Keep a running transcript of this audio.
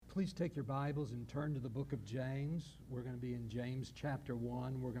Please take your Bibles and turn to the book of James. We're going to be in James chapter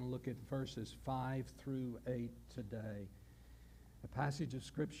 1. We're going to look at verses 5 through 8 today. A passage of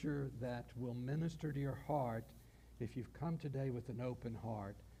Scripture that will minister to your heart if you've come today with an open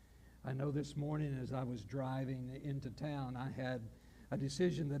heart. I know this morning as I was driving into town, I had a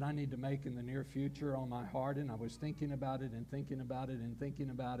decision that I need to make in the near future on my heart, and I was thinking about it and thinking about it and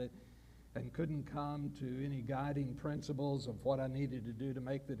thinking about it, and couldn't come to any guiding principles of what I needed to do to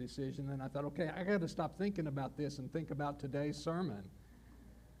make the decision. And I thought, okay, I got to stop thinking about this and think about today's sermon.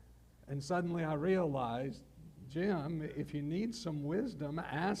 And suddenly I realized, Jim, if you need some wisdom,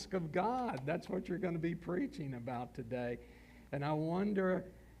 ask of God. That's what you're going to be preaching about today. And I wonder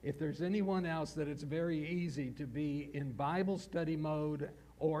if there's anyone else that it's very easy to be in Bible study mode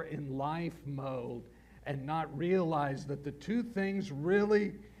or in life mode and not realize that the two things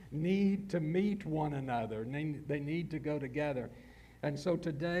really need to meet one another. They need to go together. And so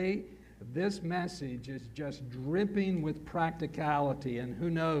today, this message is just dripping with practicality. And who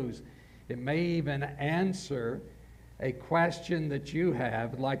knows, it may even answer a question that you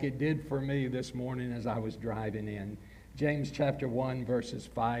have, like it did for me this morning as I was driving in. James chapter 1, verses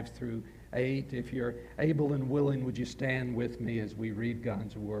 5 through 8. If you're able and willing, would you stand with me as we read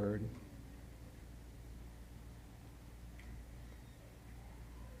God's Word?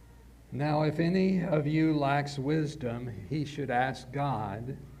 Now, if any of you lacks wisdom, he should ask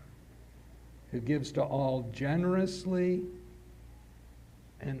God, who gives to all generously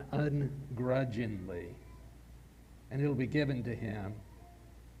and ungrudgingly, and it'll be given to him.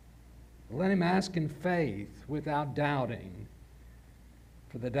 Let him ask in faith without doubting,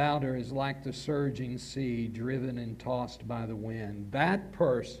 for the doubter is like the surging sea, driven and tossed by the wind. That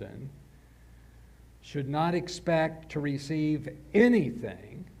person should not expect to receive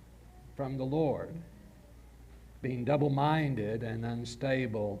anything from the Lord, being double-minded and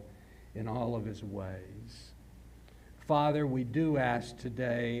unstable in all of his ways. Father, we do ask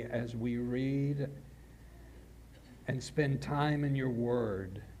today as we read and spend time in your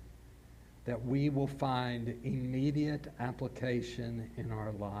word that we will find immediate application in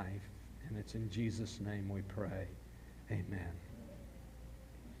our life. And it's in Jesus' name we pray. Amen.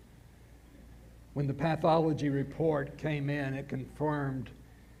 When the pathology report came in, it confirmed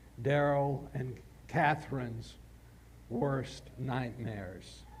Daryl and Catherine's worst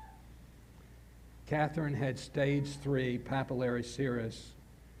nightmares. Catherine had stage 3 papillary serous,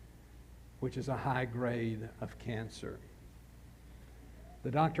 which is a high grade of cancer. The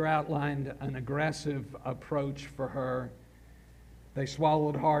doctor outlined an aggressive approach for her. They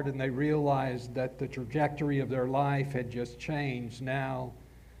swallowed hard and they realized that the trajectory of their life had just changed. Now,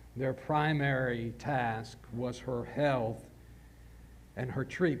 their primary task was her health and her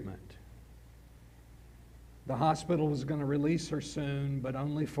treatment. The hospital was going to release her soon, but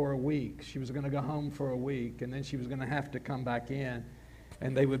only for a week. She was going to go home for a week, and then she was going to have to come back in,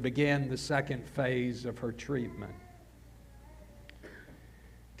 and they would begin the second phase of her treatment.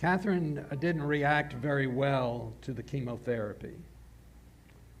 Catherine didn't react very well to the chemotherapy.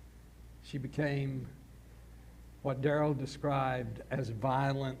 She became what Daryl described as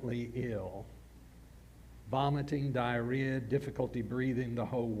violently ill. Vomiting, diarrhea, difficulty breathing, the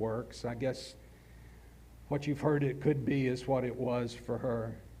whole works. I guess what you've heard it could be is what it was for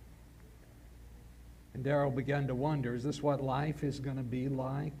her. And Daryl began to wonder, is this what life is going to be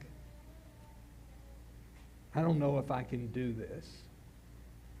like? I don't know if I can do this.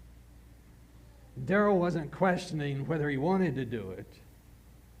 Daryl wasn't questioning whether he wanted to do it.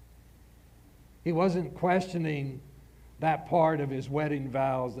 He wasn't questioning that part of his wedding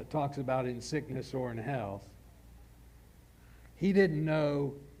vows that talks about in sickness or in health. He didn't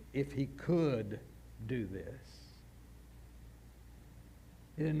know if he could do this.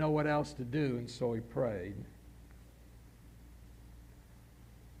 He didn't know what else to do, and so he prayed.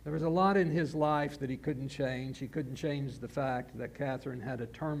 There was a lot in his life that he couldn't change. He couldn't change the fact that Catherine had a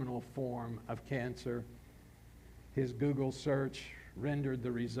terminal form of cancer. His Google search rendered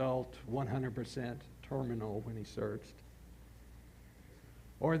the result 100% terminal when he searched.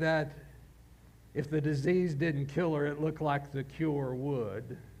 Or that if the disease didn't kill her, it looked like the cure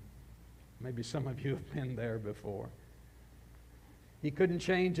would. Maybe some of you have been there before. He couldn't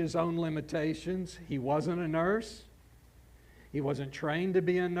change his own limitations. He wasn't a nurse. He wasn't trained to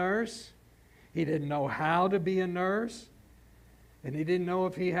be a nurse. He didn't know how to be a nurse. And he didn't know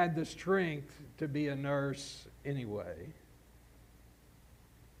if he had the strength to be a nurse anyway.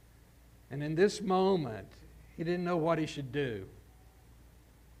 And in this moment, he didn't know what he should do.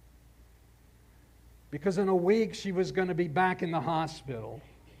 Because in a week, she was going to be back in the hospital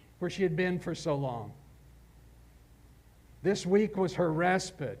where she had been for so long. This week was her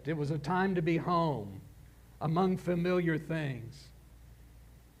respite. It was a time to be home among familiar things.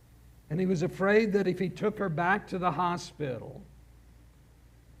 And he was afraid that if he took her back to the hospital,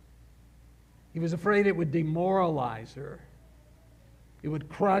 he was afraid it would demoralize her. It would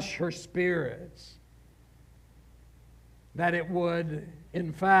crush her spirits. That it would,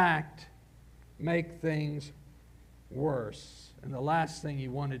 in fact, make things worse. And the last thing he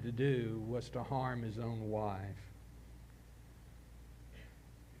wanted to do was to harm his own wife.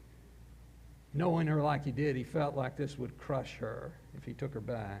 Knowing her like he did, he felt like this would crush her if he took her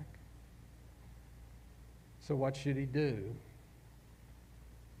back. So what should he do?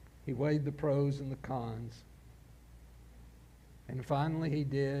 He weighed the pros and the cons. And finally he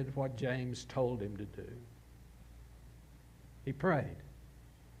did what James told him to do. He prayed.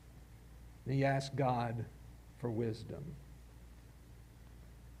 And he asked God for wisdom.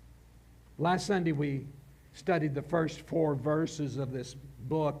 Last Sunday we studied the first 4 verses of this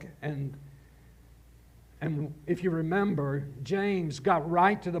book, and if you remember, James got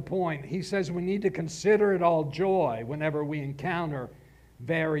right to the point. He says we need to consider it all joy whenever we encounter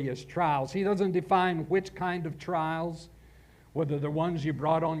various trials. He doesn't define which kind of trials, whether the ones you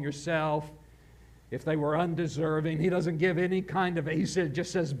brought on yourself, if they were undeserving. He doesn't give any kind of,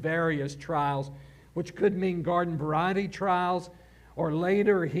 just says various trials, which could mean garden variety trials, or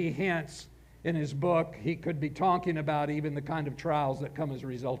later he hints in his book he could be talking about even the kind of trials that come as a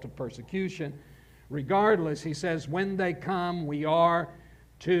result of persecution. Regardless, he says, when they come, we are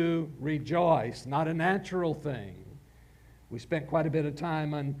to rejoice. Not a natural thing. We spent quite a bit of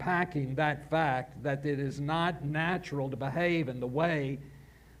time unpacking that fact that it is not natural to behave in the way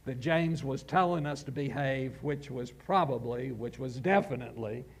that James was telling us to behave, which was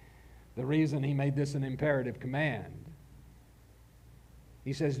definitely the reason he made this an imperative command.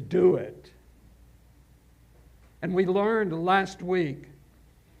 He says, do it. And we learned last week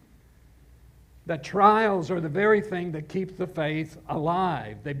that trials are the very thing that keeps the faith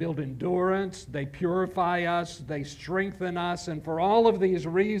alive. They build endurance, they purify us, they strengthen us, and for all of these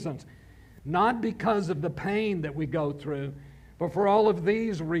reasons, not because of the pain that we go through, but for all of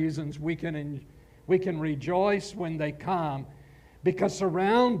these reasons, we can rejoice when they come, because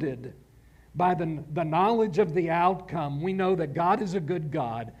surrounded by the knowledge of the outcome, we know that God is a good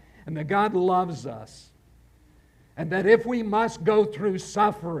God, and that God loves us, and that if we must go through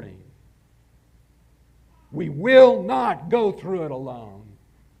suffering, we will not go through it alone.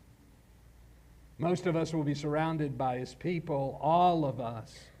 Most of us will be surrounded by His people. All of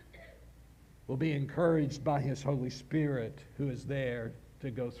us will be encouraged by His Holy Spirit, who is there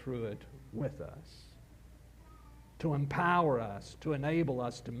to go through it with us, to empower us, to enable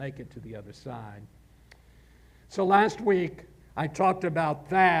us to make it to the other side. So last week I talked about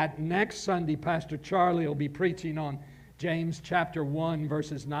that. Next Sunday, Pastor Charlie will be preaching on James chapter 1,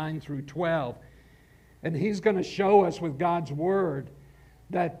 verses 9 through 12. And he's going to show us with God's Word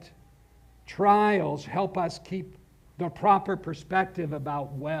that trials help us keep the proper perspective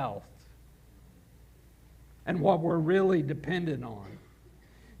about wealth and what we're really dependent on.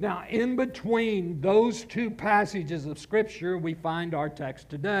 Now, in between those 2 passages of Scripture, we find our text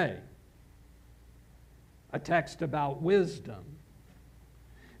today, a text about wisdom.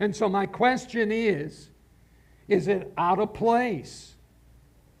 And so my question is it out of place?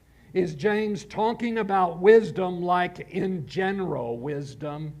 Is James talking about wisdom like in general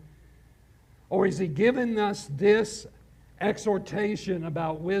wisdom? Or is he giving us this exhortation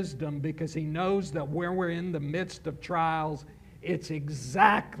about wisdom because he knows that where we're in the midst of trials, it's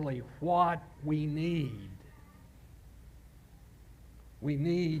exactly what we need? We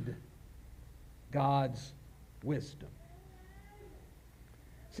need God's wisdom.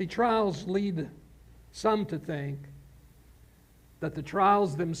 See, trials lead some to think that the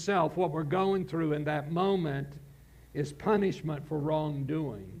trials themselves, what we're going through in that moment, is punishment for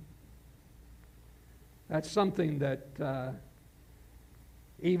wrongdoing. That's something that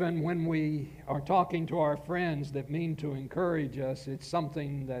even when we are talking to our friends that mean to encourage us, it's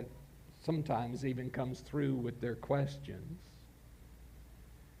something that sometimes even comes through with their questions.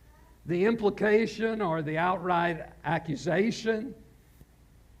 The implication or the outright accusation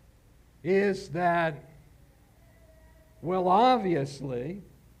is that, well, obviously,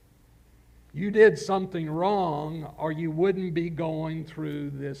 you did something wrong or you wouldn't be going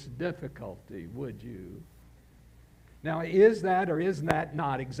through this difficulty, would you? Now, is that or is that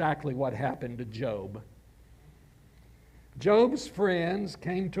not exactly what happened to Job? Job's friends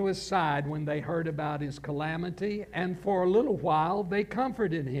came to his side when they heard about his calamity, and for a little while they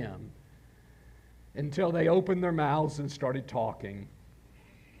comforted him until they opened their mouths and started talking.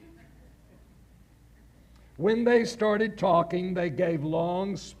 When they started talking, they gave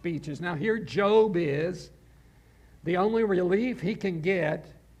long speeches. Now, here Job is. The only relief he can get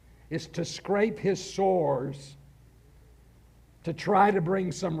is to scrape his sores to try to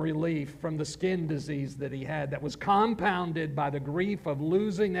bring some relief from the skin disease that he had that was compounded by the grief of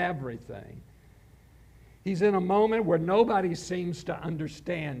losing everything. He's in a moment where nobody seems to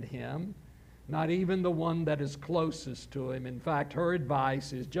understand him, not even the one that is closest to him. In fact, her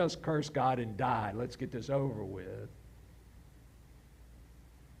advice is just curse God and die. Let's get this over with.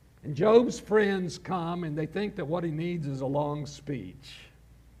 And Job's friends come and they think that what he needs is a long speech.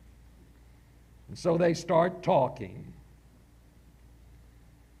 And so they start talking.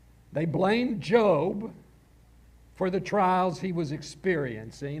 They blame Job for the trials he was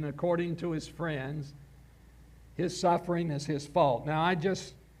experiencing. According to his friends, his suffering is his fault. Now, I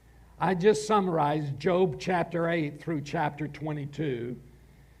just summarized Job chapter 8 through chapter 22.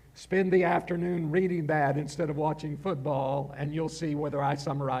 Spend the afternoon reading that instead of watching football, and you'll see whether I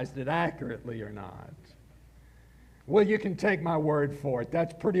summarized it accurately or not. Well, you can take my word for it.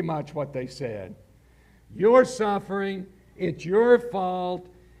 That's pretty much what they said. You're suffering. It's your fault.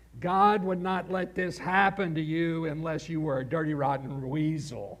 God would not let this happen to you unless you were a dirty, rotten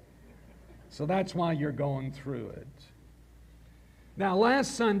weasel. So that's why you're going through it. Now,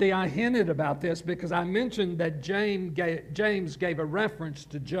 last Sunday I hinted about this because I mentioned that James gave a reference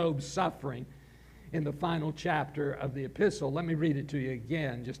to Job's suffering in the final chapter of the epistle. Let me read it to you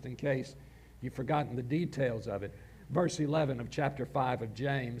again, just in case you've forgotten the details of it. Verse 11 of chapter 5 of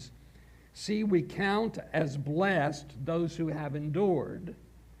James. See, we count as blessed those who have endured.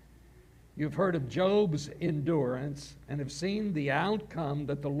 You've heard of Job's endurance and have seen the outcome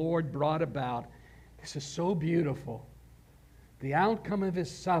that the Lord brought about. This is so beautiful. The outcome of his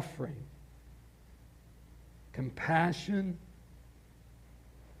suffering. Compassion.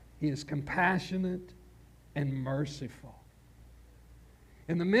 He is compassionate and merciful.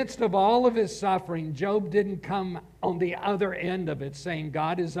 In the midst of all of his suffering, Job didn't come on the other end of it saying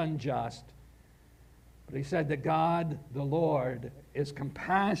God is unjust. But he said that God, the Lord, is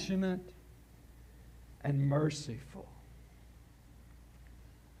compassionate and merciful.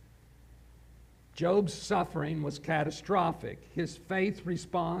 Job's suffering was catastrophic. His faith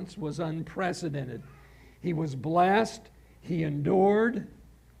response was unprecedented. He was blessed, he endured,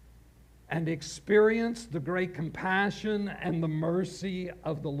 and experienced the great compassion and the mercy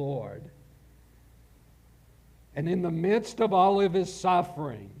of the Lord. And in the midst of all of his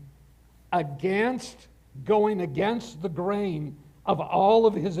suffering, going against the grain of all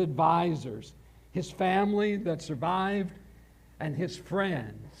of his advisors, his family that survived, and his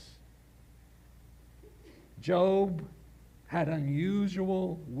friends, Job had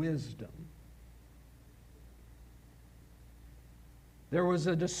unusual wisdom. There was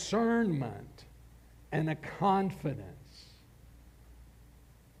a discernment and a confidence.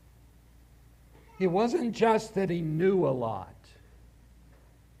 It wasn't just that he knew a lot.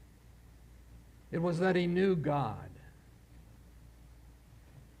 It was that he knew God.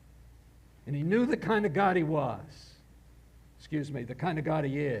 And he knew the kind of God he was. The kind of God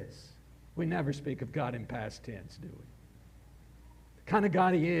he is. We never speak of God in past tense, do we? The kind of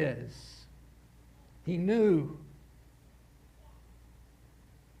God he is. He knew.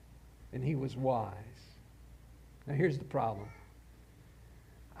 And he was wise. Now here's the problem.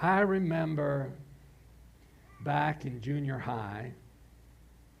 I remember back in junior high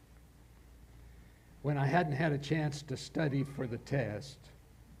when I hadn't had a chance to study for the test,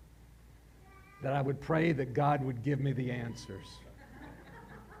 that I would pray that God would give me the answers.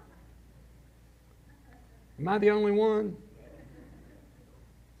 Am I the only one?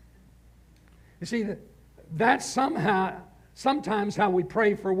 You see, that's sometimes how we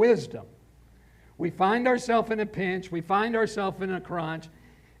pray for wisdom. We find ourselves in a pinch, we find ourselves in a crunch,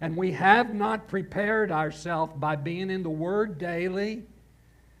 and we have not prepared ourselves by being in the Word daily,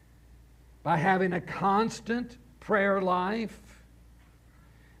 by having a constant prayer life,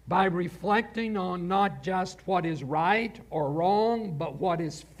 by reflecting on not just what is right or wrong, but what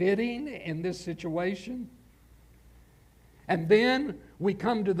is fitting in this situation. And then we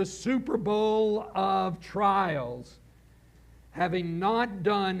come to the Super Bowl of trials, having not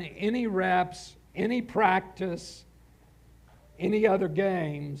done any reps, any practice, any other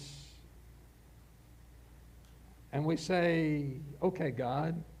games. And we say, okay,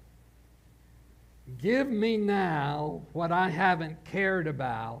 God, give me now what I haven't cared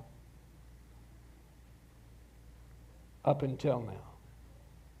about up until now.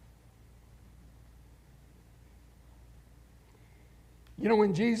 You know,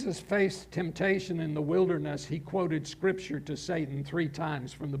 when Jesus faced temptation in the wilderness, he quoted Scripture to Satan 3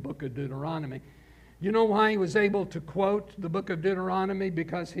 times from the book of Deuteronomy. You know why he was able to quote the book of Deuteronomy?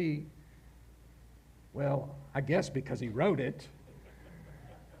 Because I guess because he wrote it,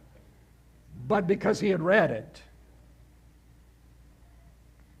 but because he had read it.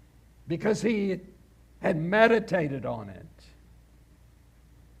 Because he had meditated on it.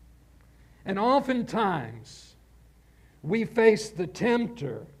 And oftentimes, we face the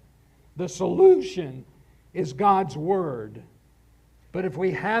tempter. The solution is God's Word. But if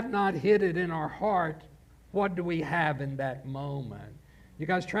we have not hid it in our heart, what do we have in that moment? You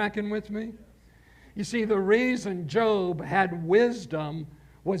guys tracking with me? You see, the reason Job had wisdom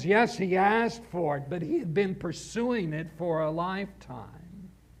was, yes, he asked for it, but he had been pursuing it for a lifetime.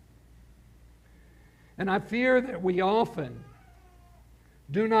 And I fear that we often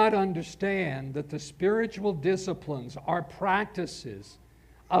do not understand that the spiritual disciplines are practices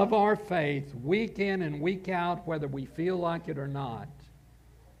of our faith, week in and week out, whether we feel like it or not.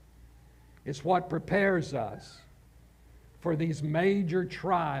 It's what prepares us for these major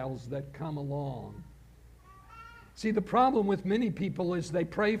trials that come along. See, the problem with many people is they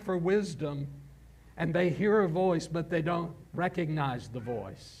pray for wisdom and they hear a voice, but they don't recognize the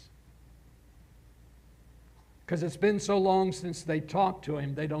voice. Because it's been so long since they talked to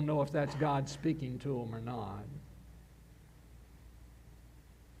Him, they don't know if that's God speaking to them or not.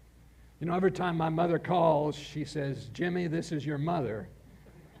 You know, every time my mother calls, she says, "Jimmy, this is your mother."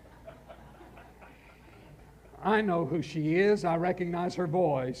 I know who she is. I recognize her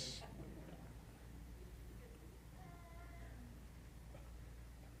voice.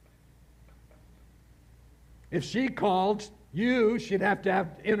 If she called you, she'd have to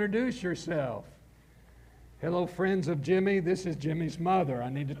introduce yourself. "Hello, friends of Jimmy. This is Jimmy's mother. I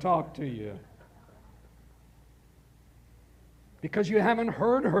need to talk to you." Because you haven't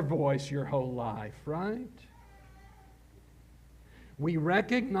heard her voice your whole life, right? We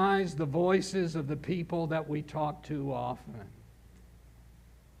recognize the voices of the people that we talk to often.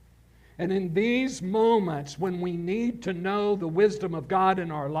 And in these moments when we need to know the wisdom of God in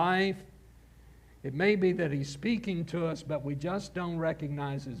our life, it may be that He's speaking to us, but we just don't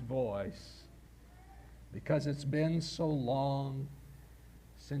recognize His voice because it's been so long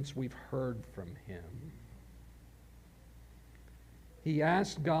since we've heard from Him. He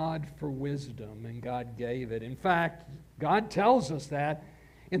asked God for wisdom, and God gave it. In fact, God tells us that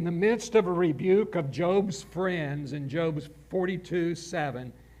in the midst of a rebuke of Job's friends in Job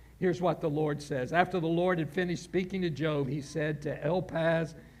 42:7. Here's what the Lord says. After the Lord had finished speaking to Job, He said to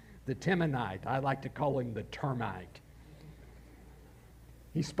Eliphaz the Temanite, I like to call him the termite.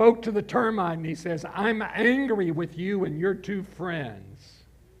 He spoke to the termite and he says, "I'm angry with you and your two friends,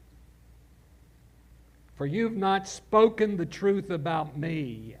 for you've not spoken the truth about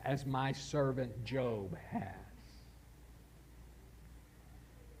me as my servant Job has."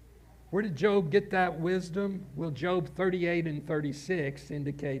 Where did Job get that wisdom? Well, Job 38:36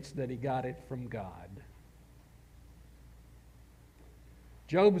 indicates that he got it from God.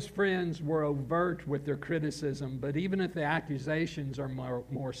 Job's friends were overt with their criticism, but even if the accusations are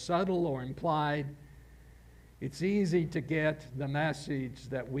more subtle or implied, it's easy to get the message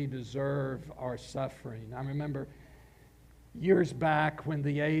that we deserve our suffering. I remember years back when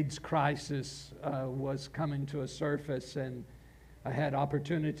the AIDS crisis was coming to a surface and I had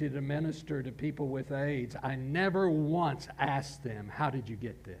opportunity to minister to people with AIDS. I never once asked them, "How did you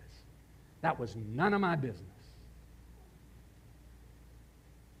get this?" That was none of my business.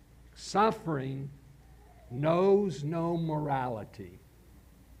 Suffering knows no morality.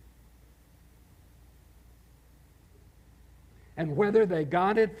 And whether they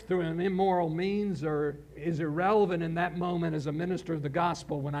got it through an immoral means or is irrelevant in that moment as a minister of the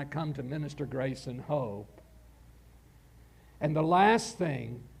gospel when I come to minister grace and hope. And the last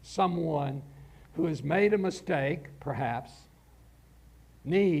thing someone who has made a mistake, perhaps,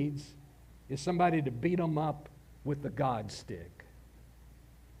 needs is somebody to beat them up with the God stick.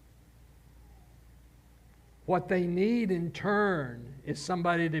 What they need in turn is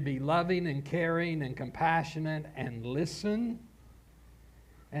somebody to be loving and caring and compassionate and listen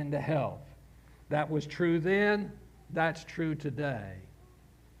and to help. That was true then, that's true today.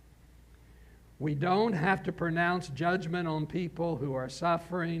 We don't have to pronounce judgment on people who are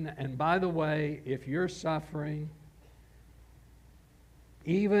suffering. And by the way, if you're suffering,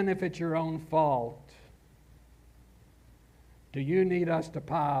 even if it's your own fault, do you need us to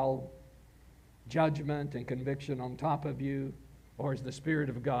pile judgment and conviction on top of you, or has the Spirit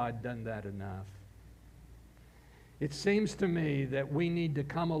of God done that enough? It seems to me that we need to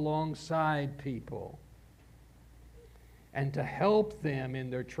come alongside people and to help them in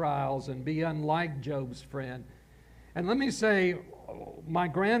their trials and be unlike Job's friend. And let me say, my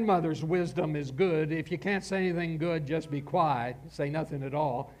grandmother's wisdom is good. If you can't say anything good, just be quiet. Say nothing at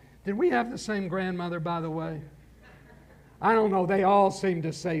all. Did we have the same grandmother, by the way? I don't know. They all seem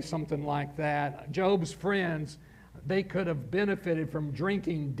to say something like that. Job's friends, they could have benefited from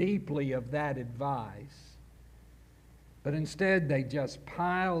drinking deeply of that advice. But instead, they just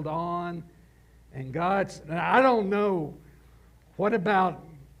piled on. And I don't know, what about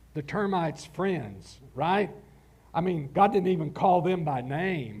the termites' friends, right? I mean, God didn't even call them by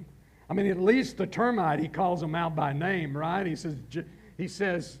name. I mean, at least the termite, he calls them out by name, right? He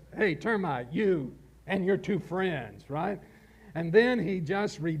says, hey, termite, you and your two friends, right? And then he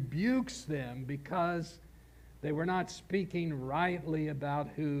just rebukes them because they were not speaking rightly about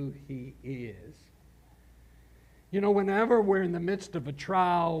who he is. You know, whenever we're in the midst of a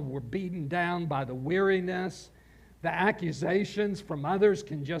trial, we're beaten down by the weariness, the accusations from others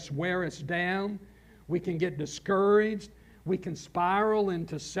can just wear us down. We can get discouraged. We can spiral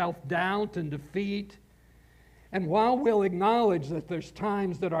into self-doubt and defeat. And while we'll acknowledge that there's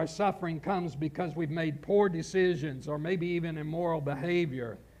times that our suffering comes because we've made poor decisions or maybe even immoral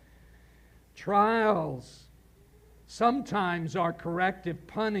behavior, trials sometimes are corrective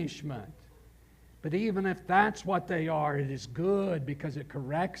punishment. But even if that's what they are, it is good because it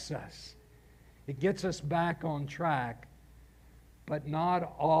corrects us. It gets us back on track. But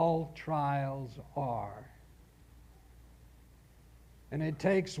not all trials are. And it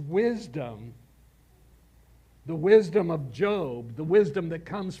takes wisdom, the wisdom of Job, the wisdom that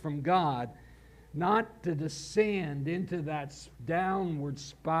comes from God, not to descend into that downward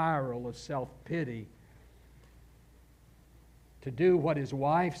spiral of self-pity, to do what his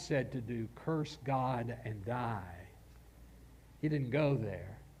wife said to do, curse God and die. He didn't go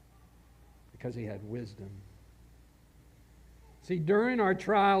there because he had wisdom. See, during our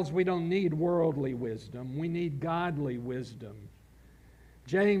trials, we don't need worldly wisdom. We need godly wisdom.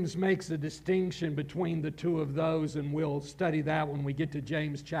 James makes a distinction between the two of those, and we'll study that when we get to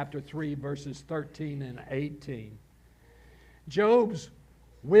James chapter 3, verses 13 and 18. Job's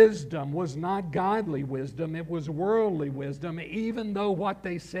wisdom was not godly wisdom. It was worldly wisdom, even though what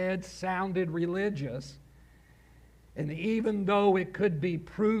they said sounded religious, and even though it could be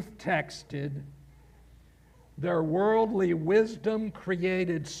proof-texted. Their worldly wisdom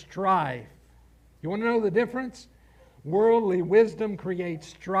created strife. You want to know the difference? Worldly wisdom creates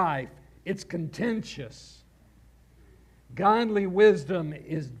strife. It's contentious. Godly wisdom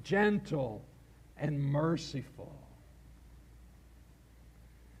is gentle and merciful.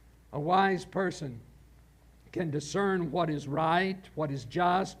 A wise person can discern what is right, what is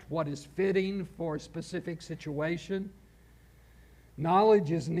just, what is fitting for a specific situation. Knowledge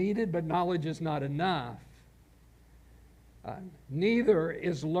is needed, but knowledge is not enough. Neither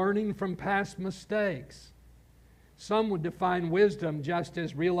is learning from past mistakes. Some would define wisdom just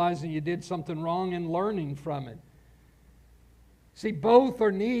as realizing you did something wrong and learning from it. See, both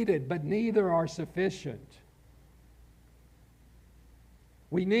are needed, but neither are sufficient.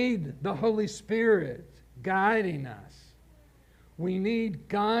 We need the Holy Spirit guiding us. We need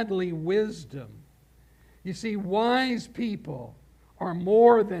godly wisdom. You see, wise people are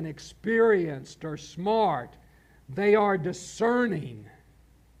more than experienced or smart. They are discerning.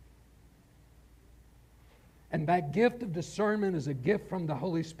 And that gift of discernment is a gift from the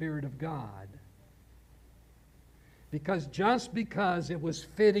Holy Spirit of God. Because just because it was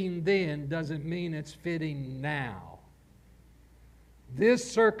fitting then doesn't mean it's fitting now. This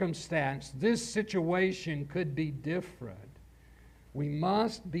circumstance, this situation could be different. We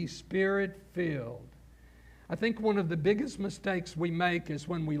must be Spirit-filled. I think one of the biggest mistakes we make is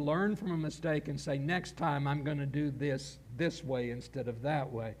when we learn from a mistake and say, next time I'm going to do this way instead of that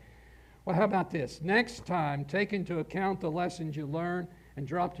way. Well, how about this? Next time, take into account the lessons you learn and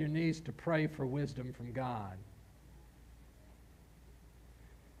drop to your knees to pray for wisdom from God.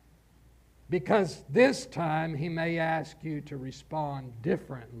 Because this time he may ask you to respond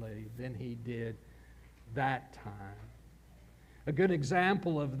differently than he did that time. A good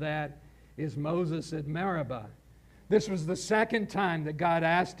example of that is Moses at Meribah. This was the second time that God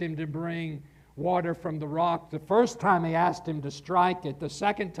asked him to bring water from the rock. The first time he asked him to strike it. The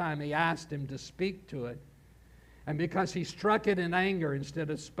second time he asked him to speak to it. And because he struck it in anger instead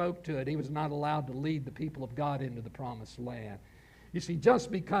of spoke to it, he was not allowed to lead the people of God into the promised land. You see,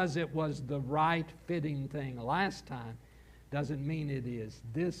 just because it was the right fitting thing last time doesn't mean it is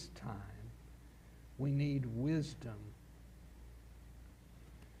this time. We need wisdom.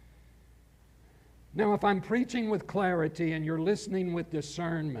 Now, if I'm preaching with clarity and you're listening with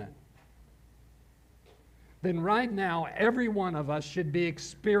discernment, then right now every one of us should be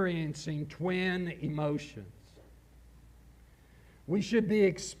experiencing twin emotions. We should be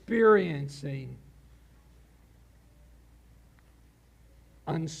experiencing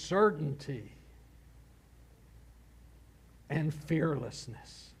uncertainty and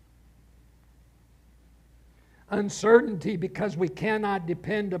fearlessness. Uncertainty because we cannot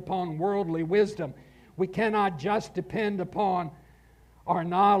depend upon worldly wisdom. We cannot just depend upon our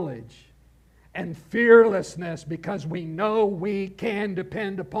knowledge. And fearlessness because we know we can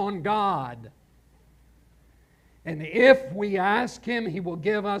depend upon God. And if we ask Him, He will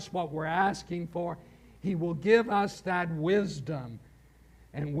give us what we're asking for. He will give us that wisdom,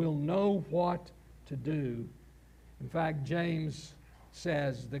 and we'll know what to do. In fact, James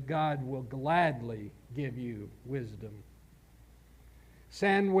says that God will gladly give you wisdom.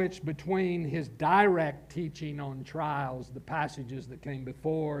 Sandwiched between His direct teaching on trials, the passages that came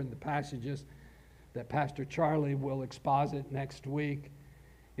before and the passages that Pastor Charlie will exposit next week,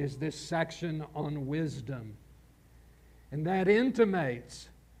 is this section on wisdom. And that intimates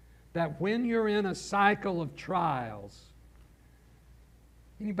that when you're in a cycle of trials,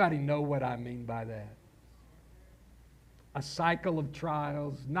 anybody know what I mean by that? A cycle of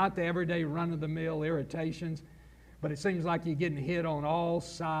trials, not the everyday run-of-the-mill irritations, but it seems like you're getting hit on all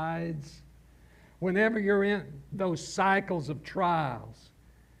sides. Whenever you're in those cycles of trials,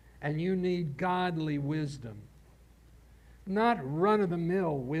 and you need godly wisdom. Not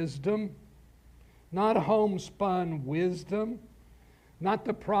run-of-the-mill wisdom. Not homespun wisdom. Not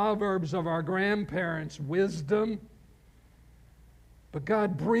the proverbs of our grandparents' wisdom. But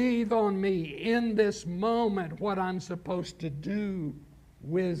God, breathe on me in this moment what I'm supposed to do.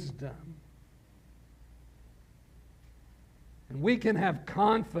 Wisdom. And we can have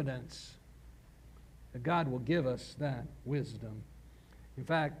confidence that God will give us that wisdom. In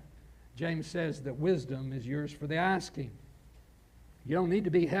fact, James says that wisdom is yours for the asking. You don't need to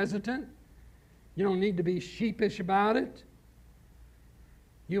be hesitant. You don't need to be sheepish about it.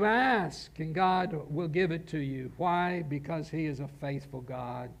 You ask, and God will give it to you. Why? Because He is a faithful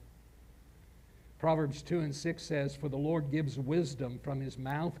God. Proverbs 2:6 says, "For the Lord gives wisdom. From His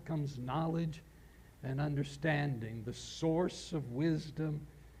mouth comes knowledge and understanding." The source of wisdom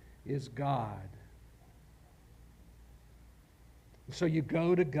is God. So you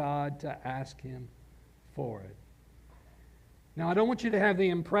go to God to ask Him for it. Now, I don't want you to have the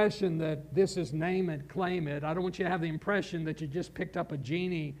impression that this is name it, claim it. I don't want you to have the impression that you just picked up a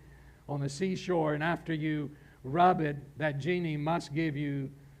genie on the seashore and after you rub it, that genie must give you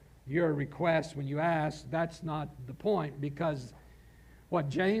your request when you ask. That's not the point, because what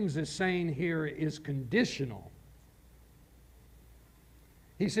James is saying here is conditional.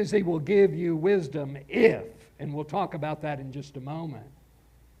 He says He will give you wisdom if, and we'll talk about that in just a moment.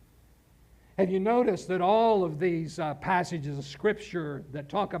 Have you noticed that all of these passages of Scripture that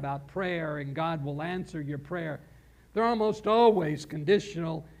talk about prayer and God will answer your prayer, they're almost always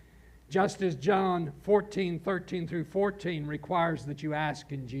conditional, just as John 14:13 through 14 requires that you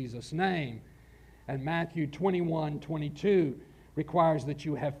ask in Jesus' name. And Matthew 21:22 requires that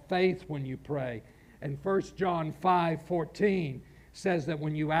you have faith when you pray. And 1 John 5:14 says that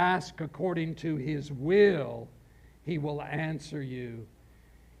when you ask according to His will, He will answer you.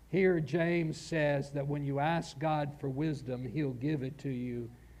 Here James says that when you ask God for wisdom, He'll give it to you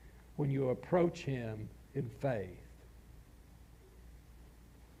when you approach Him in faith.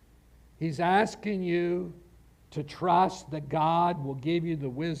 He's asking you to trust that God will give you the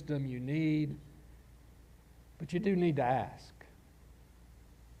wisdom you need, but you do need to ask.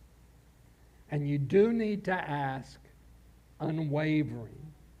 And you do need to ask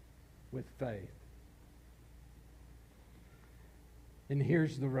unwavering with faith. And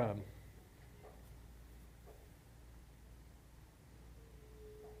here's the rub.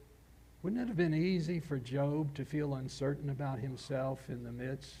 Wouldn't it have been easy for Job to feel uncertain about himself in the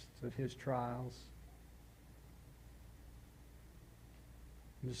midst of his trials?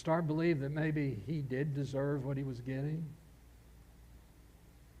 And to start to believe that maybe he did deserve what he was getting?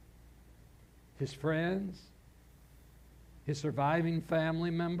 His friends, his surviving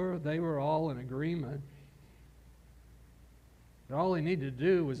family member, they were all in agreement. But all he needed to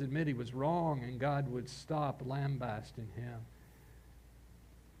do was admit he was wrong, and God would stop lambasting him.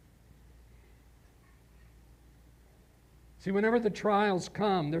 See, whenever the trials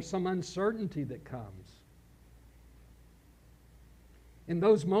come, there's some uncertainty that comes. In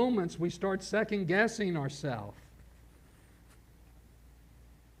those moments, we start second-guessing ourselves.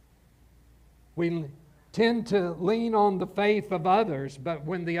 We tend to lean on the faith of others, but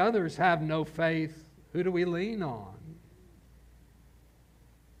when the others have no faith, who do we lean on?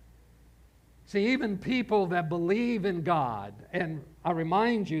 See, even people that believe in God, and I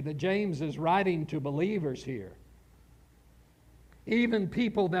remind you that James is writing to believers here. Even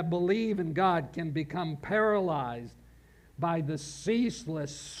people that believe in God can become paralyzed by the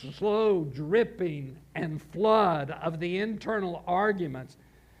ceaseless, slow dripping and flood of the internal arguments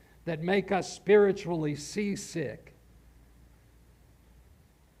that make us spiritually seasick.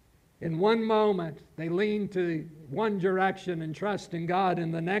 In one moment, they lean to one direction and trust in God.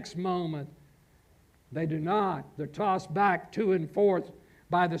 In the next moment, they do not. They're tossed back to and forth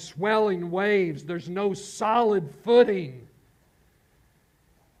by the swelling waves. There's no solid footing.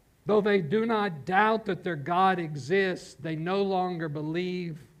 Though they do not doubt that their God exists, they no longer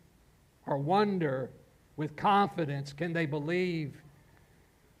believe or wonder with confidence, can they believe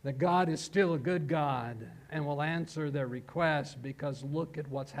that God is still a good God and will answer their requests, because look at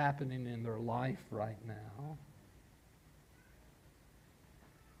what's happening in their life right now.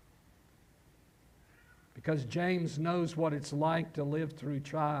 Because James knows what it's like to live through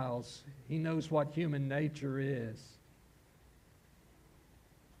trials. He knows what human nature is.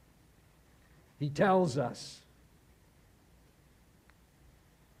 He tells us,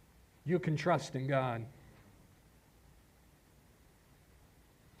 you can trust in God.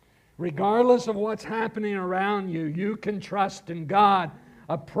 Regardless of what's happening around you, you can trust in God.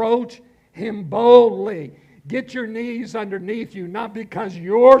 Approach Him boldly. Get your knees underneath you, not because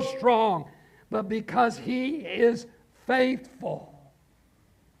you're strong, but because He is faithful.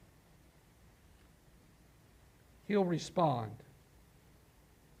 He'll respond.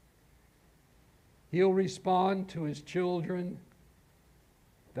 He'll respond to His children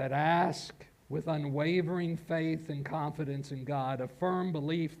that ask with unwavering faith and confidence in God, a firm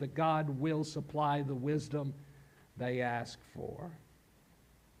belief that God will supply the wisdom they ask for.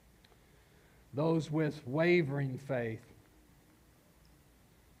 Those with wavering faith,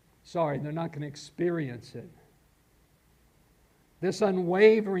 they're not going to experience it. This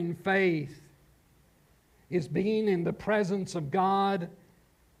unwavering faith is being in the presence of God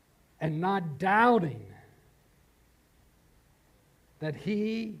and not doubting that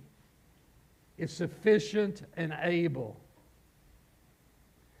He is sufficient and able.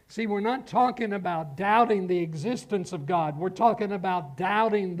 See, we're not talking about doubting the existence of God. We're talking about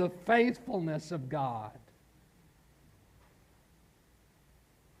doubting the faithfulness of God.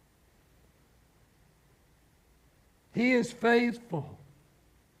 He is faithful,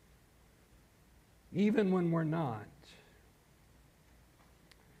 even when we're not.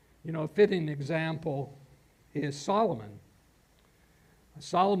 You know, a fitting example is Solomon.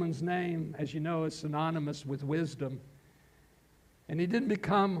 Solomon's name, as you know, is synonymous with wisdom. And he didn't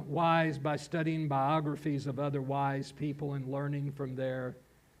become wise by studying biographies of other wise people and learning from their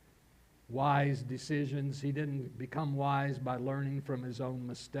wise decisions. He didn't become wise by learning from his own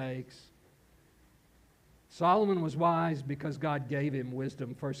mistakes. Solomon was wise because God gave him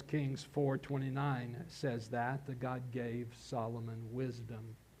wisdom. 1 Kings 4:29 says that God gave Solomon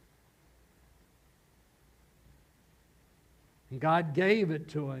wisdom. And God gave it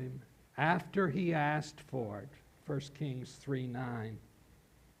to him after he asked for it. 1 Kings 3:9.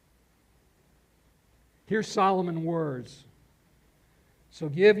 Here's Solomon's words. So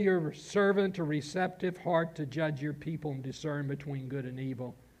give your servant a receptive heart to judge your people and discern between good and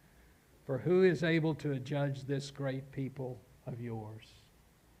evil. For who is able to judge this great people of yours?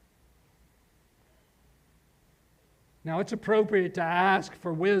 Now, it's appropriate to ask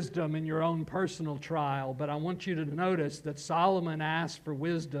for wisdom in your own personal trial, but I want you to notice that Solomon asked for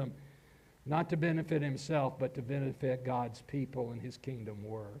wisdom not to benefit himself, but to benefit God's people and His kingdom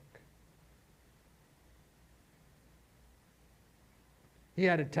work. He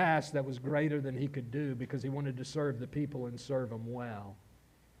had a task that was greater than he could do because he wanted to serve the people and serve them well.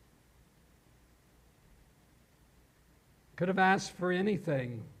 Could have asked for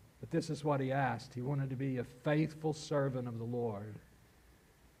anything, but this is what he asked. He wanted to be a faithful servant of the Lord.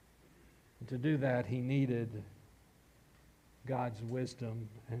 And to do that, he needed God's wisdom,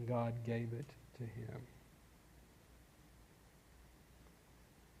 and God gave it to him.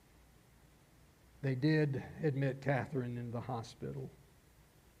 They did admit Catherine in the hospital.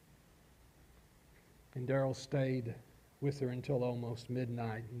 And Darrell stayed with her until almost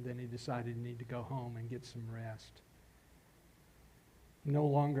midnight, and then he decided he needed to go home and get some rest.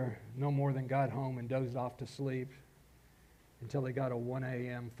 No more than got home and dozed off to sleep until he got a 1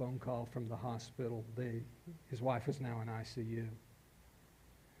 a.m. phone call from the hospital. His wife was now in ICU.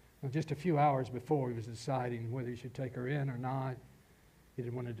 Now, just a few hours before, he was deciding whether he should take her in or not. He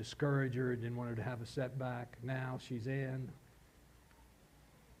didn't want to discourage her. He didn't want her to have a setback. Now she's in.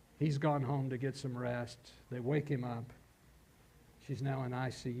 He's gone home to get some rest. They wake him up. She's now in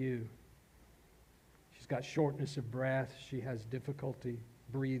ICU. She's got shortness of breath. She has difficulty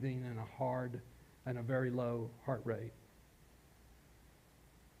breathing and a very low heart rate.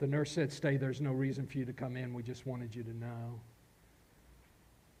 The nurse said, "Stay, there's no reason for you to come in. We just wanted you to know."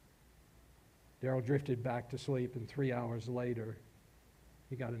 Daryl drifted back to sleep, and 3 hours later,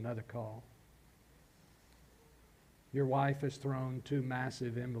 he got another call. "Your wife has thrown 2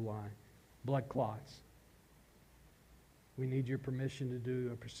 massive emboli, blood clots. We need your permission to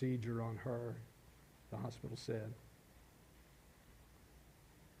do a procedure on her," the hospital said.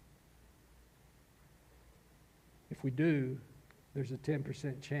 "If we do, there's a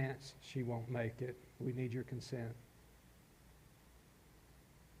 10% chance she won't make it. We need your consent."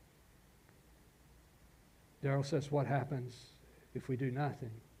 Daryl says, "What happens if we do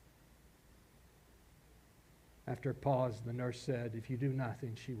nothing?" After a pause, the nurse said, "If you do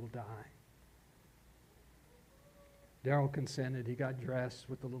nothing, she will die." Daryl consented. He got dressed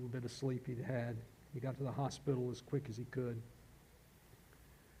with the little bit of sleep he'd had. He got to the hospital as quick as he could.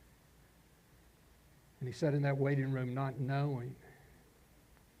 And he sat in that waiting room not knowing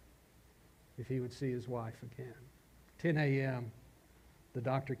if he would see his wife again. 10 a.m., the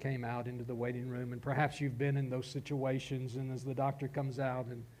doctor came out into the waiting room, and perhaps you've been in those situations, and as the doctor comes out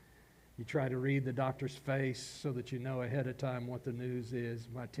and you try to read the doctor's face so that you know ahead of time what the news is.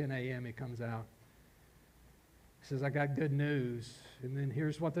 By 10 a.m. he comes out. He says, "I got good news." And then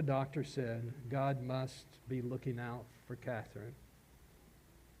here's what the doctor said: "God must be looking out for Catherine."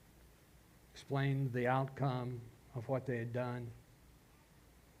 Explained the outcome of what they had done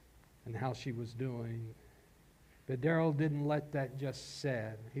and how she was doing. But Daryl didn't let that just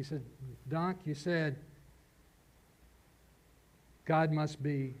sit. He said, "Doc, you said God must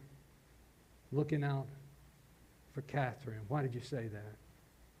be looking out for Catherine. Why did you say that?"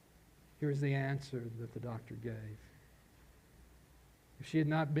 Here's the answer that the doctor gave. If she had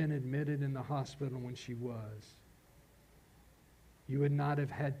not been admitted in the hospital when she was, you would not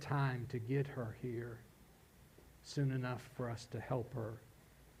have had time to get her here soon enough for us to help her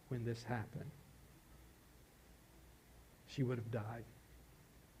when this happened. She would have died.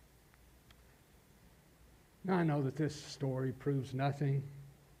 Now, I know that this story proves nothing,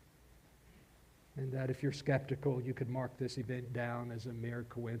 and that if you're skeptical, you could mark this event down as a mere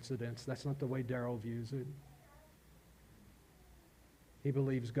coincidence. That's not the way Daryl views it. He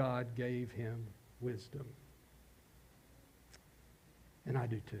believes God gave him wisdom. And I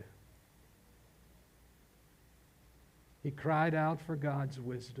do too. He cried out for God's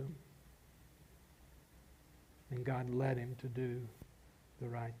wisdom, and God led him to do the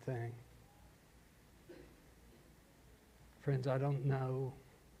right thing. Friends, I don't know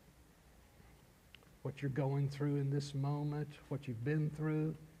what you're going through in this moment, what you've been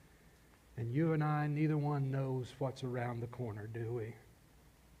through. And you and I, neither one knows what's around the corner, do we?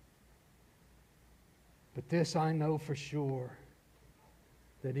 But this I know for sure,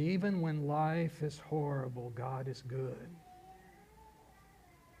 that even when life is horrible, God is good.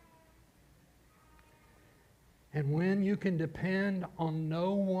 And when you can depend on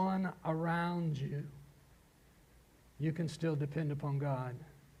no one around you, you can still depend upon God.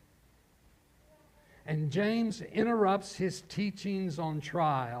 And James interrupts his teachings on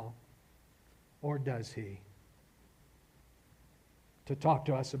trial, or does he? To talk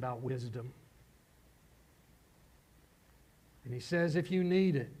to us about wisdom. And he says, if you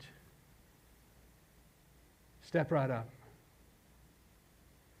need it, step right up.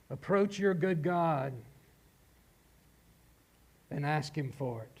 Approach your good God and ask Him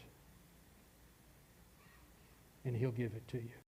for it. And He'll give it to you.